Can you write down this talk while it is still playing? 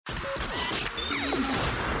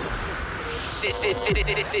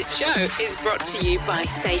This show is brought to you by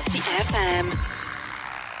Safety FM.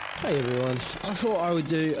 Hey everyone, I thought I would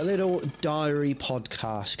do a little diary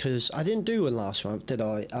podcast because I didn't do one last month, did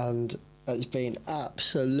I? And it's been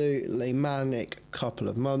absolutely manic couple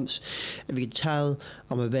of months. If you can tell,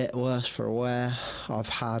 I'm a bit worse for wear. I've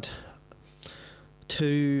had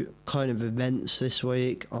 2 kind of events this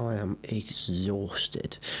week. I am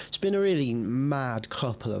exhausted. It's been a really mad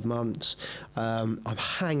couple of months. I'm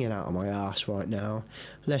hanging out on my ass right now.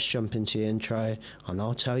 Let's jump into the intro and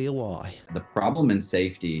I'll tell you why. The problem in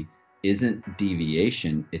safety isn't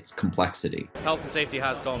deviation, it's complexity. Health and safety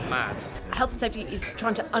has gone mad. Health and safety is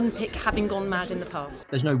trying to unpick having gone mad in the past.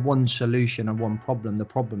 There's no one solution and one problem. The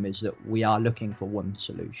problem is that we are looking for one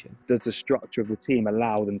solution. Does the structure of the team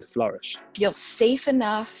allow them to flourish? Feel safe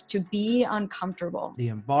enough to be uncomfortable. The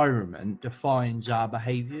environment defines our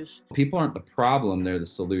behaviours. People aren't the problem, they're the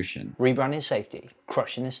solution. Rebranding Safety,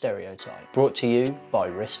 crushing the stereotype. Brought to you by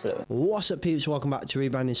Riskfluent. What's up, peeps? Welcome back to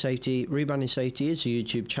Rebranding Safety. Rebranding Safety is a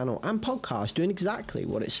YouTube channel and podcast doing exactly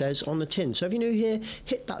what it says on the tin. So if you're new here,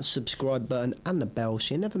 hit that subscribe button and the bell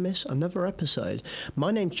so you never miss another episode. My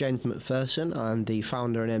name's James McPherson. I'm the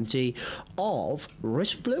founder and MD of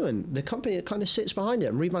Riskfluent, the company that kind of sits behind it.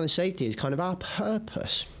 And Rebranding Safety is kind of our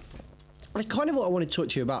purpose. That's kind of what I want to talk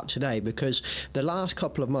to you about today, because the last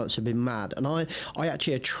couple of months have been mad, and I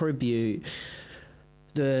actually attribute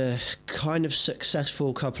the kind of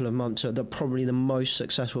successful couple of months, or probably the most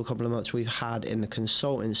successful couple of months we've had in the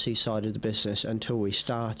consultancy side of the business until we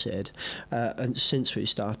started, and since we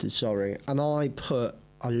started, and I put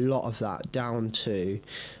a lot of that down to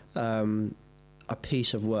a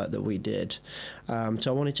piece of work that we did. So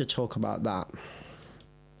I wanted to talk about that.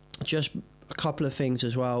 Just a couple of things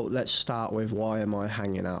as well. Let's start with why am I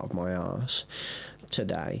hanging out of my arse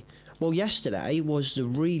today? Well, yesterday was the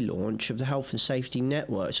relaunch of the Health and Safety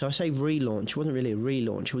Network. So I say relaunch, it wasn't really a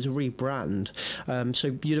relaunch, it was a rebrand.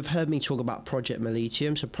 So you'd have heard me talk about Project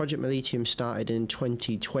Millennium. So Project Millennium started in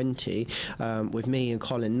 2020 with me and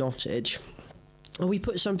Colin Nottage. And we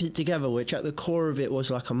put something together which at the core of it was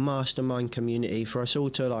like a mastermind community for us all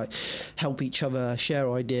to like help each other,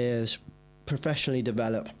 share ideas, professionally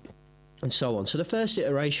develop, and so on. So the first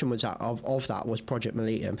iteration was of that was Project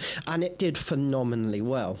Millennium, and it did phenomenally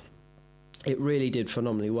well. It really did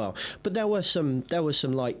phenomenally well. But there were some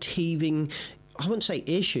like teething, I wouldn't say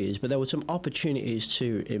issues, but there were some opportunities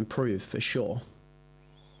to improve for sure.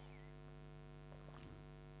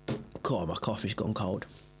 God, my coffee's gone cold.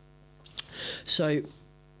 So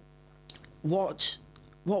what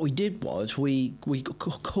we did was we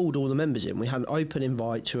called all the members in. We had an open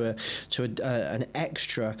invite to an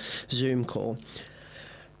extra Zoom call.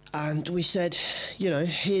 And we said, you know,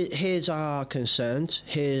 here's our concerns,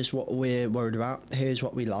 here's what we're worried about, here's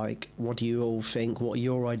what we like, what do you all think, what are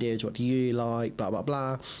your ideas, what do you like, blah, blah,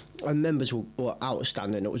 blah. And members were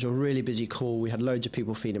outstanding. It was a really busy call. We had loads of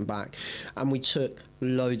people feeding back, and we took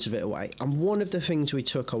loads of it away. And one of the things we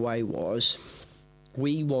took away was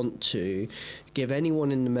we want to give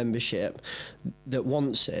anyone in the membership that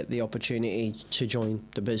wants it the opportunity to join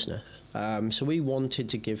the business. So we wanted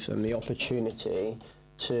to give them the opportunity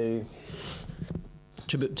to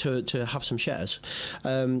have some shares.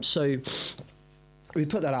 So we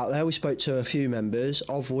put that out there. We spoke to a few members,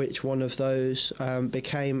 of which one of those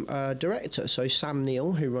became a director. So Sam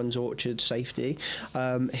Neal, who runs Orchard Safety,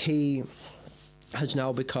 he has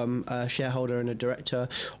now become a shareholder and a director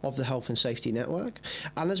of the Health and Safety Network,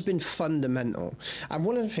 and has been fundamental. And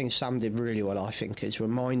one of the things Sam did really well, I think, is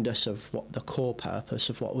remind us of what the core purpose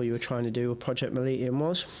of what we were trying to do with Project Millennium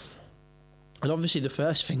was. And obviously the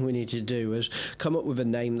first thing we needed to do was come up with a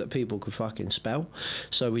name that people could fucking spell.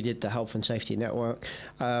 So we did the Health and Safety Network,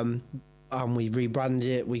 and we rebranded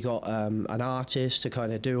it. We got an artist to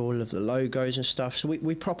kind of do all of the logos and stuff. So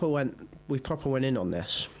we proper went in on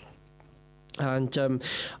this. And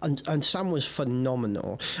Sam was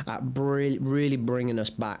phenomenal at really bringing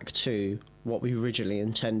us back to what we originally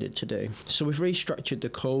intended to do. So we've restructured the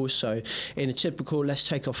calls. So in a typical, let's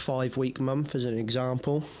take a 5-week month as an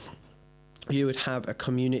example, you would have a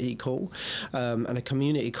community call, and a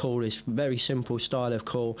community call is very simple style of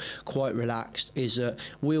call, quite relaxed, is that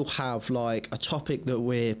we'll have like a topic that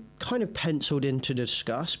we're kind of penciled in to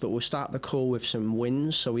discuss, but we'll start the call with some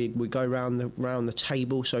wins. So we go round the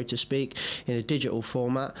table, so to speak, in a digital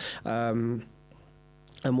format,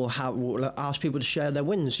 and we'll ask people to share their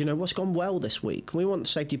wins. You know, what's gone well this week. We want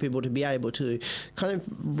safety people to be able to kind of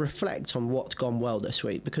reflect on what's gone well this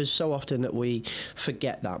week, because so often that we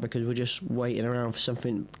forget that because we're just waiting around for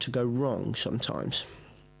something to go wrong sometimes.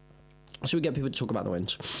 So we get people to talk about the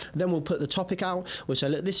wins. Then we'll put the topic out. We'll say,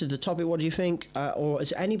 look, this is the topic. What do you think? Or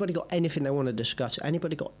has anybody got anything they want to discuss?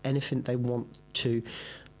 Anybody got anything they want to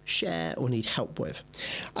share or need help with?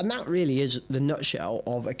 And that really is the nutshell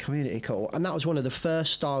of a community call. And that was one of the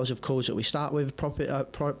first styles of calls that we start with.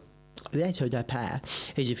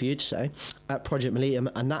 Easy for you to say, at Project Millennium,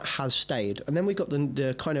 and that has stayed. And then we got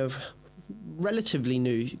the kind of relatively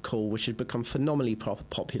new call, which has become phenomenally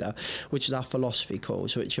popular, which is our philosophy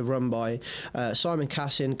calls, which are run by Simon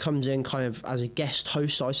Cassin, comes in kind of as a guest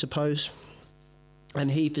host, I suppose,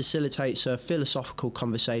 and he facilitates a philosophical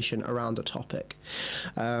conversation around a topic.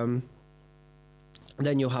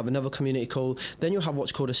 Then you'll have another community call. Then you'll have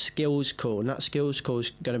what's called a skills call. And that skills call is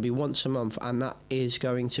going to be once a month. And that is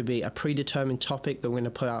going to be a predetermined topic that we're going to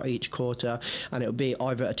put out each quarter. And it'll be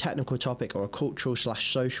either a technical topic or a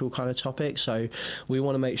cultural/social kind of topic. So we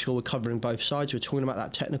want to make sure we're covering both sides. We're talking about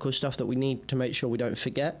that technical stuff that we need to make sure we don't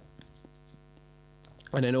forget.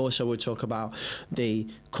 And then also we'll talk about the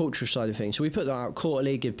cultural side of things. So we put that out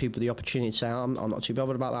quarterly, give people the opportunity to say, I'm not too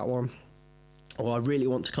bothered about that one, or I really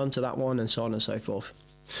want to come to that one, and so on and so forth.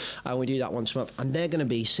 And we do that once a month, and they're going to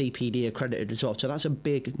be CPD accredited as well. So that's a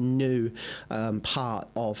big new part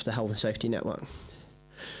of the Health and Safety Network.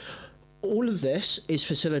 All of this is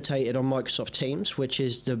facilitated on Microsoft Teams, which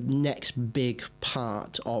is the next big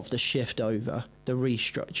part of the shift over, the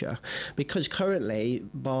restructure. Because currently,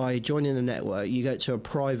 by joining the network, you get to a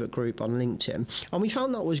private group on LinkedIn. And we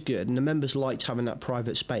found that was good, and the members liked having that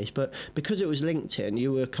private space. But because it was LinkedIn,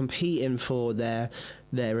 you were competing for their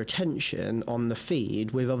attention on the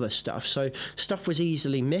feed with other stuff. So stuff was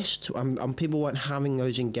easily missed, and people weren't having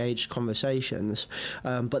those engaged conversations,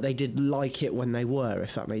 but they did like it when they were,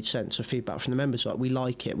 if that made sense. So feedback from the members, like, we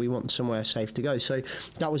like it, we want somewhere safe to go. So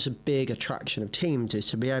that was a big attraction of Teams, is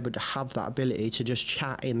to be able to have that ability to just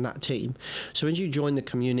chat in that team. So as you join the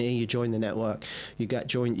community, you join the network, you get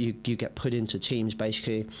put into Teams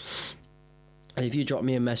basically. And if you drop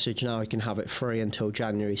me a message now, I can have it free until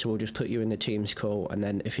January. So we'll just put you in the Teams call, and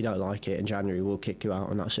then if you don't like it in January, we'll kick you out,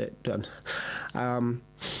 and that's it, done. So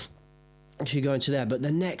you go into there. But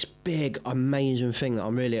the next big, amazing thing that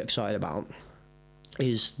I'm really excited about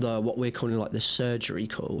is what we're calling like the surgery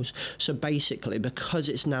calls. So basically, because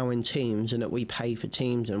it's now in Teams and that we pay for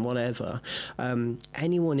Teams and whatever,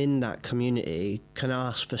 anyone in that community can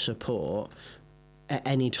ask for support at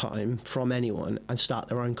any time from anyone and start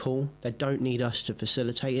their own call. They don't need us to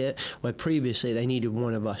facilitate it, where previously they needed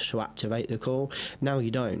one of us to activate the call. Now you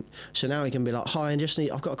don't. So now you can be like, hi,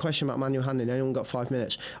 I've got a question about manual handling. Anyone got 5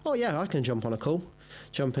 minutes? Oh yeah, I can jump on a call.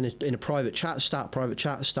 Jump in a private chat, start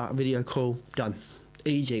video call, done.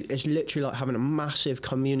 Easy. It's literally like having a massive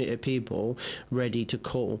community of people ready to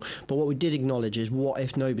call. But what we did acknowledge is, what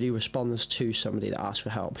if nobody responds to somebody that asks for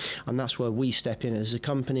help? And that's where we step in as a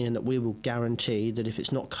company, and that we will guarantee that if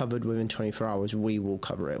it's not covered within 24 hours, we will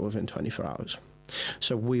cover it within 24 hours.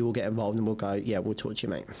 So we will get involved and we'll go, yeah, we'll talk to you,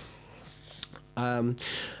 mate.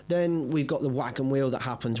 Then we've got the wagon wheel that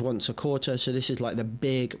happens once a quarter. So this is like the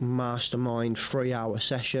big mastermind 3-hour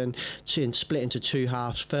session, split into 2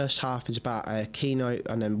 halves. First half is about a keynote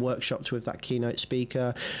and then workshops with that keynote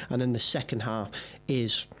speaker, and then the second half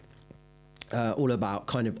is all about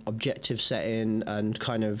kind of objective setting and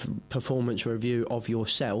kind of performance review of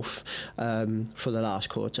yourself for the last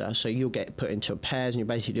quarter. So you'll get put into pairs, and you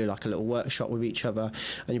basically do like a little workshop with each other,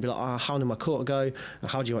 and you'll be like, how did my quarter go, and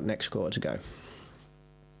how do you want next quarter to go?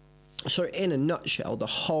 So in a nutshell, the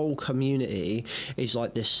whole community is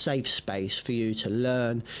like this safe space for you to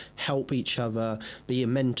learn, help each other, be a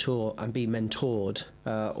mentor and be mentored,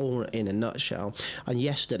 all in a nutshell. And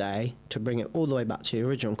yesterday, to bring it all the way back to the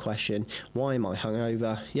original question, why am I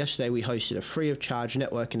hungover? Yesterday we hosted a free of charge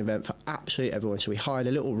networking event for absolutely everyone. So we hired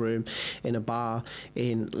a little room in a bar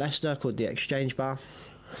in Leicester called the Exchange Bar,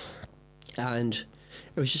 and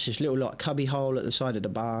it was just this little like cubby hole at the side of the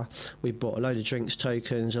bar. We bought a load of drinks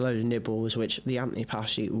tokens, a load of nibbles, which the Anthony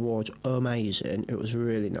pasty was amazing. It was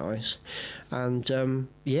really nice. And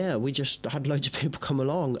yeah, we just had loads of people come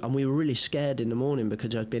along, and we were really scared in the morning because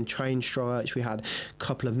there had been train strikes. We had a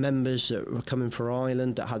couple of members that were coming for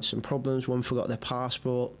Ireland that had some problems. One forgot their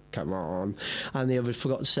passport. Come on. And the other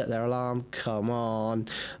forgot to set their alarm. Come on.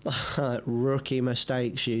 Rookie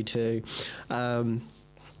mistakes, you two.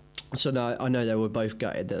 So no, I know they were both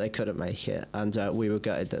gutted that they couldn't make it, and we were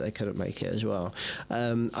gutted that they couldn't make it as well.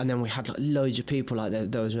 And then we had like loads of people, like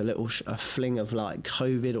there was a fling of like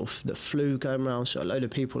COVID or the flu going around, so a load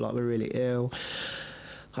of people like were really ill.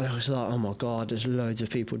 And I was like, oh my God, there's loads of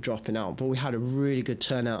people dropping out. But we had a really good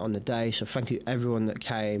turnout on the day, so thank you everyone that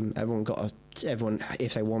came. Everyone,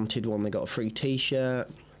 if they wanted one, they got a free T-shirt.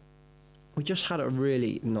 we just had a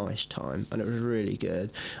really nice time, and it was really good.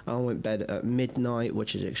 I went to bed at midnight,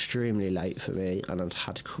 which is extremely late for me, and I'd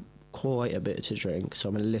had quite a bit to drink, so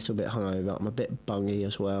I'm a little bit hungover. I'm a bit bungy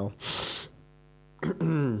as well.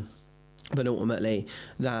 But ultimately,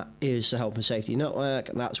 that is the Health and Safety Network,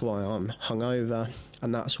 and that's why I'm hungover,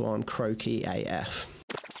 and that's why I'm croaky AF.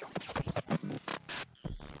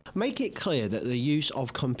 Make it clear that the use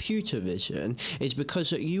of computer vision is because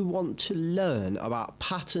that you want to learn about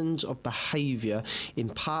patterns of behaviour in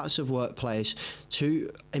parts of workplace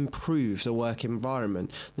to improve the work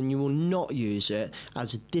environment. Then you will not use it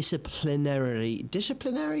as a disciplinary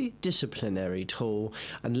tool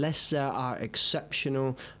unless there are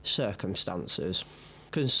exceptional circumstances.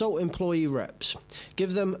 Consult employee reps.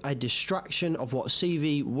 Give them a distraction of what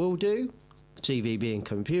CV will do, CV being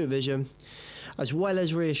computer vision, as well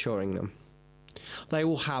as reassuring them. They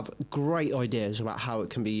will have great ideas about how it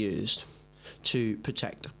can be used to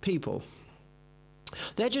protect people.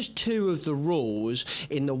 They're just two of the rules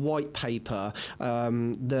in the white paper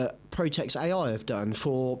that Protex AI have done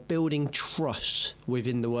for building trust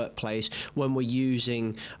within the workplace when we're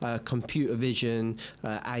using computer vision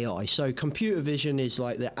AI. So computer vision is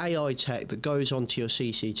like the AI tech that goes onto your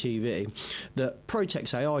CCTV that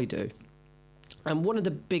Protex AI do. And one of the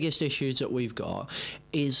biggest issues that we've got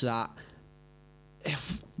is that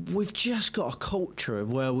we've just got a culture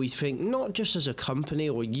of where we think, not just as a company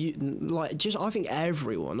or you, like just I think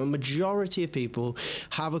everyone, a majority of people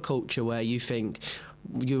have a culture where you think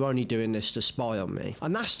you're only doing this to spy on me.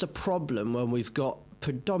 And that's the problem when we've got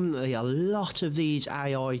predominantly a lot of these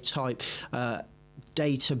AI type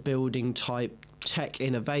data building type tech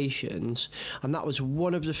innovations, and that was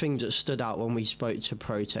one of the things that stood out when we spoke to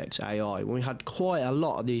Protex AI. We had quite a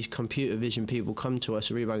lot of these computer vision people come to us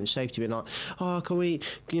at Rebounding Safety being like, oh, can we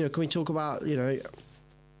talk about,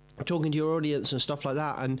 talking to your audience and stuff like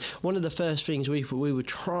that. And one of the first things we would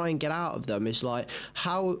try and get out of them is like,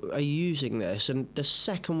 how are you using this? And the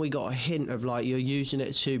second we got a hint of like, you're using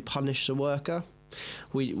it to punish the worker,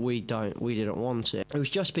 we didn't want it. It was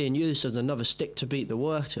just being used as another stick to beat the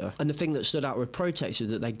worker. And the thing that stood out with Protex is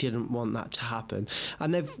that they didn't want that to happen.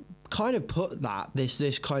 And they've kind of put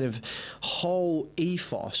this kind of whole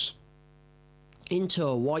ethos into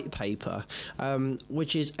a white paper,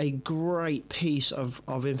 which is a great piece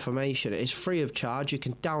of information. It's free of charge. You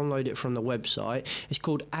can download it from the website. It's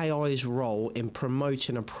called AI's Role in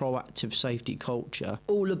Promoting a Proactive Safety Culture.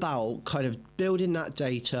 All about kind of building that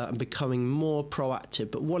data and becoming more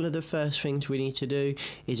proactive. But one of the first things we need to do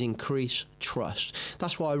is increase trust.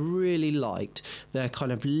 That's why I really liked their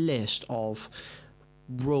kind of list of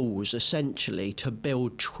rules essentially to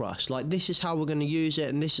build trust. Like, this is how we're going to use it,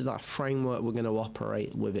 and this is that framework we're going to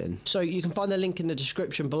operate within. So you can find the link in the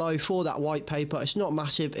description below for that white paper. It's not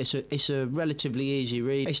massive, it's a relatively easy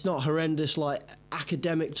read. It's not horrendous like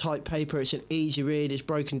academic type paper. It's an easy read. It's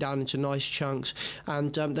broken down into nice chunks,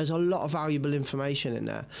 and there's a lot of valuable information in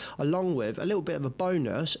there, along with a little bit of a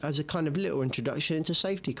bonus as a kind of little introduction into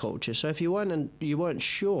safety culture. So if you weren't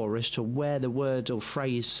sure as to where the word or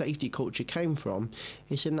phrase safety culture came from,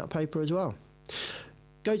 it's in that paper as well.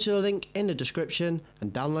 Go to the link in the description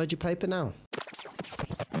and download your paper now.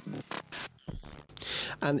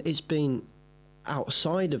 And it's been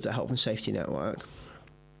outside of the Health and Safety Network.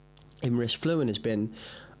 Inrisk Fluent has been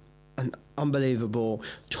an unbelievable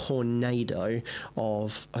tornado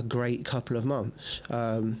of a great couple of months.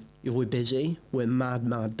 We're busy. We're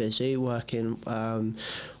mad busy working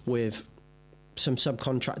with some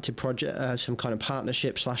subcontracted project, some kind of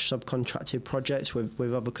partnership / subcontracted projects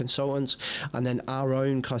with other consultants, and then our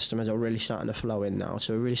own customers are really starting to flow in now.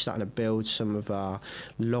 So we're really starting to build some of our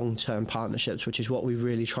long-term partnerships, which is what we're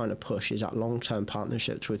really trying to push, is that long-term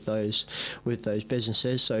partnerships with those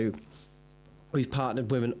businesses. So we've partnered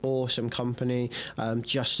with an awesome company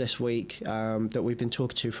just this week that we've been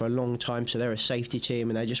talking to for a long time. So they're a safety team,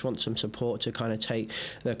 and they just want some support to kind of take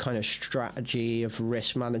the kind of strategy of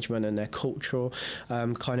risk management and their cultural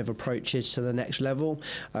kind of approaches to the next level.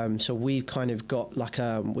 So we've kind of got like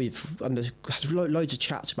had loads of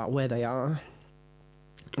chats about where they are,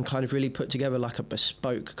 and kind of really put together like a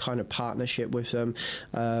bespoke kind of partnership with them,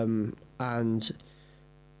 and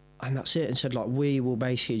that's it, and said, like, we will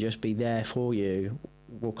basically just be there for you.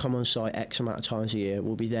 We'll come on site X amount of times a year.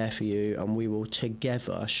 We'll be there for you, and we will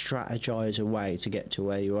together strategize a way to get to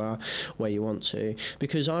where you are, where you want to.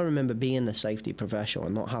 Because I remember being a safety professional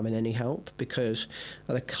and not having any help, because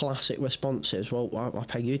the classic response is, well, I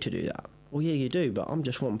pay you to do that. Well, yeah, you do, but I'm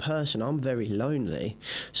just one person. I'm very lonely.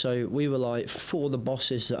 So we were like, for the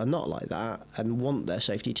bosses that are not like that and want their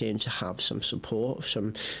safety team to have some support,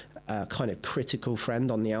 some a kind of critical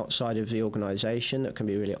friend on the outside of the organisation that can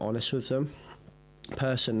be really honest with them.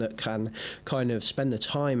 Person that can kind of spend the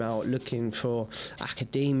time out looking for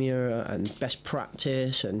academia and best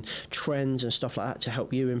practice and trends and stuff like that to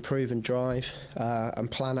help you improve and drive and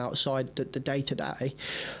plan outside the day-to-day,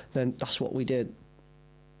 then that's what we did.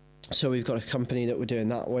 So we've got a company that we're doing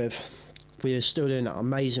that with. We're still doing that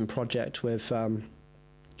amazing project with a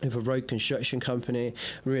road construction company.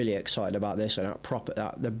 Really excited about this, and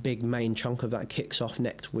the big main chunk of that kicks off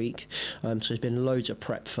next week. So there's been loads of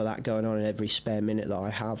prep for that going on in every spare minute that I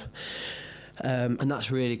have, and that's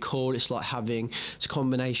really cool. It's like it's a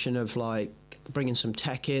combination of like bringing some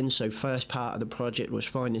tech in. So first part of the project was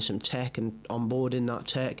finding some tech and onboarding that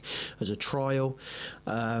tech as a trial,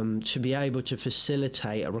 to be able to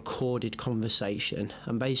facilitate a recorded conversation,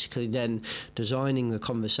 and basically then designing the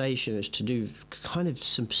conversation is to do kind of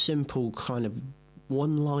some simple kind of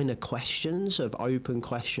one-liner questions, of open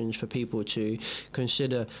questions for people to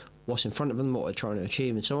consider what's in front of them, what they're trying to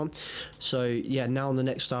achieve, and so on. So yeah, now the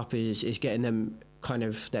next step is getting them kind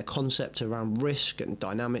of their concept around risk and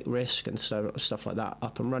dynamic risk and stuff like that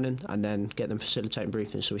up and running, and then get them facilitating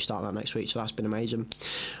briefings. So we start that next week, so that's been amazing.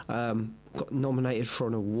 Got nominated for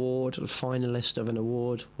an award, a finalist of an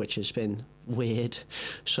award, which has been weird.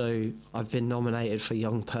 So I've been nominated for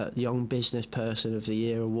Young Business Person of the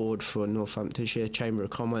Year award for Northamptonshire Chamber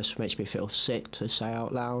of Commerce. Makes me feel sick to say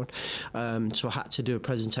out loud. So I had to do a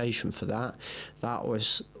presentation for that. That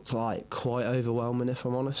was like quite overwhelming, if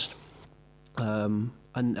I'm honest. And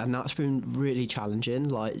that's been really challenging,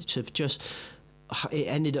 like to just, it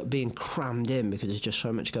ended up being crammed in because there's just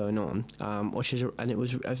so much going on, and it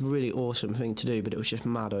was a really awesome thing to do, but it was just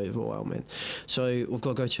mad overwhelming. So we've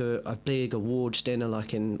got to go to a big awards dinner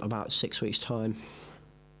like in about 6 weeks time,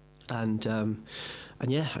 and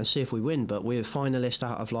see if we win. But we're a finalist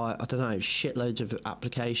out of like, I don't know, shitloads of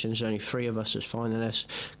applications. Only 3 of us as finalists.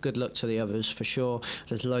 Good luck to the others for sure.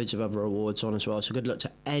 There's loads of other awards on as well, so good luck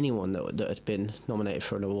to anyone that has been nominated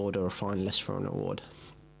for an award or a finalist for an award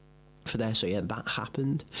for there. So yeah, that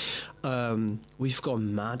happened. We've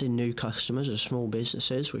gone mad in new customers as small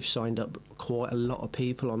businesses. We've signed up quite a lot of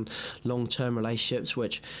people on long-term relationships,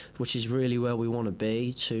 which is really where we want to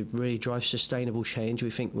be to really drive sustainable change. We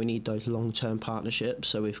think we need those long-term partnerships.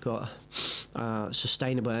 So we've got a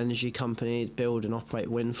sustainable energy company, build and operate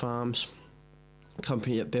wind farms,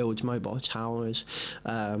 company that builds mobile towers,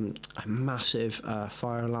 a massive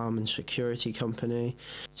fire alarm and security company.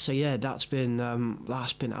 So yeah, that's been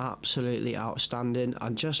absolutely outstanding,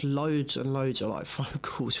 and just loads and loads of like phone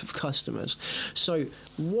calls with customers. So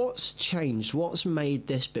what's changed? What's made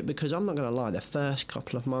this bit? Because I'm not going to lie, the first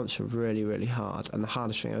couple of months were really, really hard, and the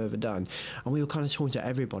hardest thing I've ever done. And we were kind of talking to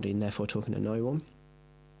everybody and therefore talking to no one.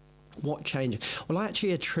 What changed? Well, I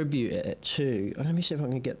actually attribute it to, let me see if I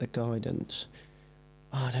can get the guidance.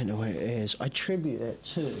 Oh, I don't know where it is. I attribute it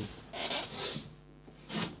to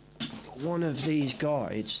one of these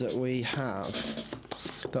guides that we have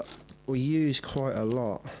that we use quite a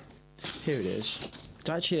lot. Here it is.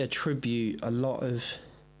 To actually attribute a lot of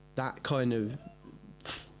that kind of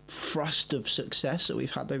thrust of success that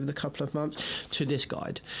we've had over the couple of months to this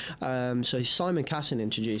guide. So Simon Casson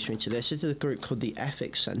introduced me to this. This is a group called the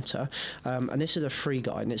Ethics Centre, and this is a free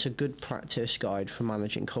guide, and it's a good practice guide for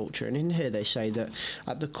managing culture. And in here they say that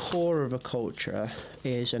at the core of a culture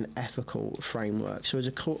is an ethical framework. So as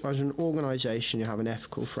an organisation, you have an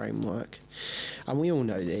ethical framework, and we all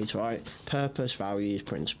know these, right? Purpose, values,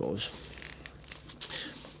 principles.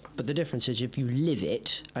 But the difference is if you live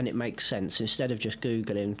it and it makes sense, instead of just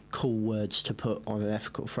Googling cool words to put on an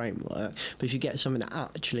ethical framework, but if you get something that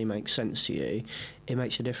actually makes sense to you, it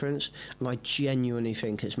makes a difference. And I genuinely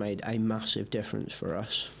think it's made a massive difference for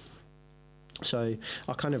us. So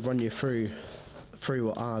I'll kind of run you through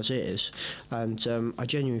what ours is, and I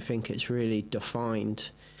genuinely think it's really defined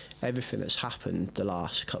everything that's happened the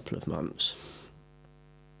last couple of months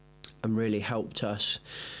and really helped us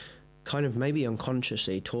kind of maybe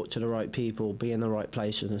unconsciously talk to the right people, be in the right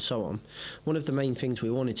places and so on. One of the main things we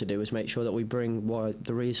wanted to do was make sure that we bring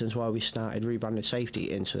the reasons why we started Rebranded Safety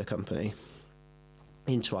into the company,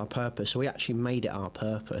 into our purpose. So we actually made it our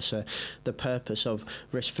purpose. The purpose of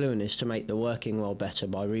Risk Fluent is to make the working world better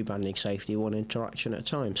by rebranding safety one interaction at a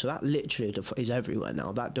time. So that literally is everywhere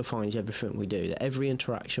now. That defines everything we do. That every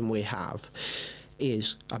interaction we have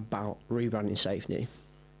is about rebranding safety.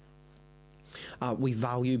 We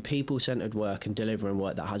value people-centred work and delivering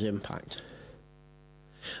work that has impact.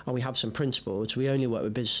 And we have some principles. We only work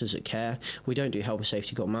with businesses that care. We don't do health and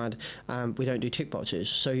safety gone mad. We don't do tick boxes.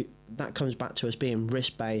 So that comes back to us being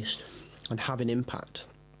risk-based and having impact.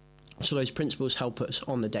 So those principles help us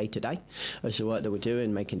on the day-to-day as the work that we're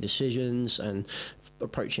doing, making decisions and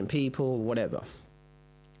approaching people, whatever.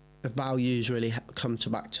 The values really come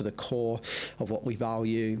back to the core of what we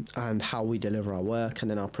value and how we deliver our work,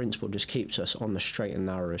 and then our principle just keeps us on the straight and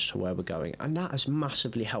narrow as to where we're going. And that has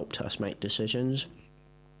massively helped us make decisions,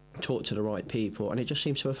 talk to the right people, and it just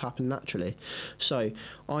seems to have happened naturally. So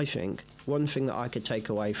I think one thing that I could take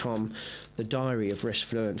away from the diary of Risk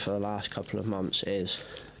Fluent for the last couple of months is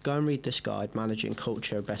go and read this guide, Managing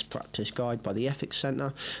Culture Best Practice Guide by the Ethics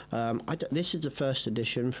Centre. This is the first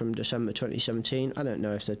edition from December 2017. I don't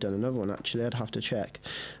know if they've done another one, actually. I'd have to check.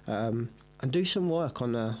 And do some work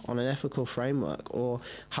on an ethical framework, or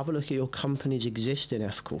have a look at your company's existing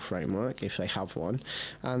ethical framework, if they have one,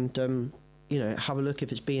 and have a look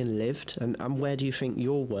if it's being lived, and where do you think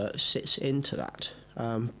your work sits into that.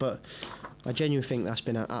 But I genuinely think that's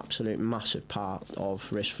been an absolute massive part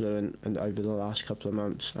of Risk Fluent and over the last couple of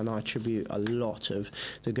months, and I attribute a lot of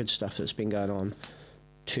the good stuff that's been going on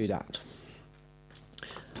to that.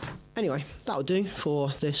 Anyway, that'll do for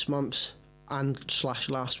this month's and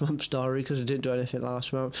last month's diary, because I didn't do anything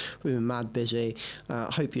last month. We've been mad busy.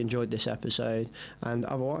 Hope you enjoyed this episode, and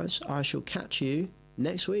otherwise I shall catch you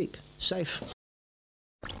next week. Safe.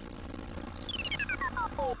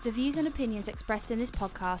 The views and opinions expressed in this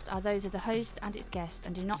podcast are those of the host and its guests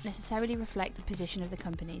and do not necessarily reflect the position of the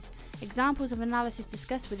companies. Examples of analysis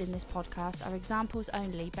discussed within this podcast are examples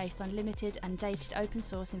only based on limited and dated open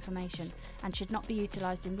source information and should not be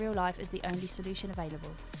utilised in real life as the only solution available.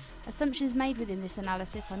 Assumptions made within this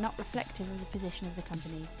analysis are not reflective of the position of the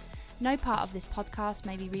companies. No part of this podcast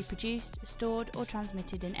may be reproduced, stored or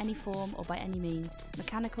transmitted in any form or by any means,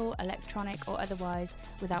 mechanical, electronic or otherwise,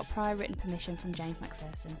 without prior written permission from James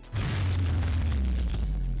Macpherson.